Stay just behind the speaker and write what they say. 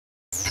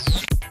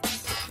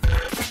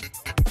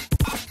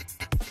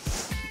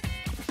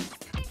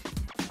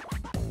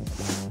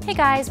Hey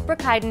guys,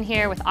 Brooke Hayden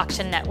here with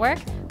Auction Network.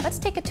 Let's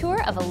take a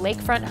tour of a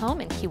lakefront home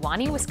in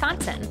Kewaunee,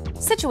 Wisconsin.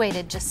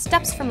 Situated just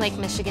steps from Lake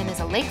Michigan is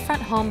a lakefront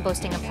home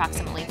boasting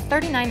approximately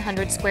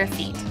 3,900 square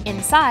feet.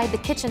 Inside, the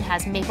kitchen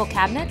has maple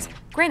cabinets,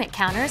 granite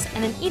counters,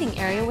 and an eating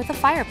area with a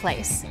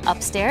fireplace.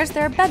 Upstairs,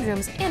 there are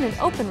bedrooms and an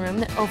open room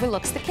that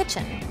overlooks the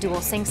kitchen.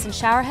 Dual sinks and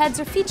shower heads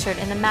are featured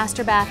in the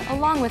master bath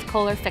along with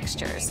Kohler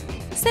fixtures.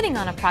 Sitting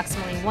on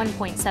approximately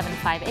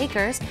 1.75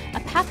 acres, a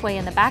pathway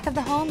in the back of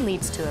the home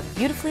leads to a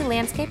beautifully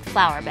landscaped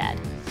flower bed.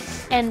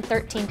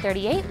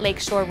 N1338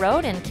 Lakeshore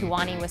Road in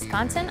Kewaunee,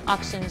 Wisconsin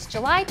auctions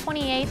July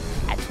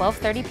 28th at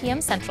 12:30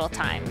 p.m. Central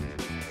Time.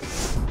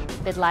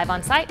 Bid live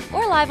on site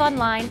or live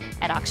online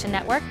at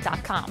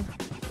auctionnetwork.com.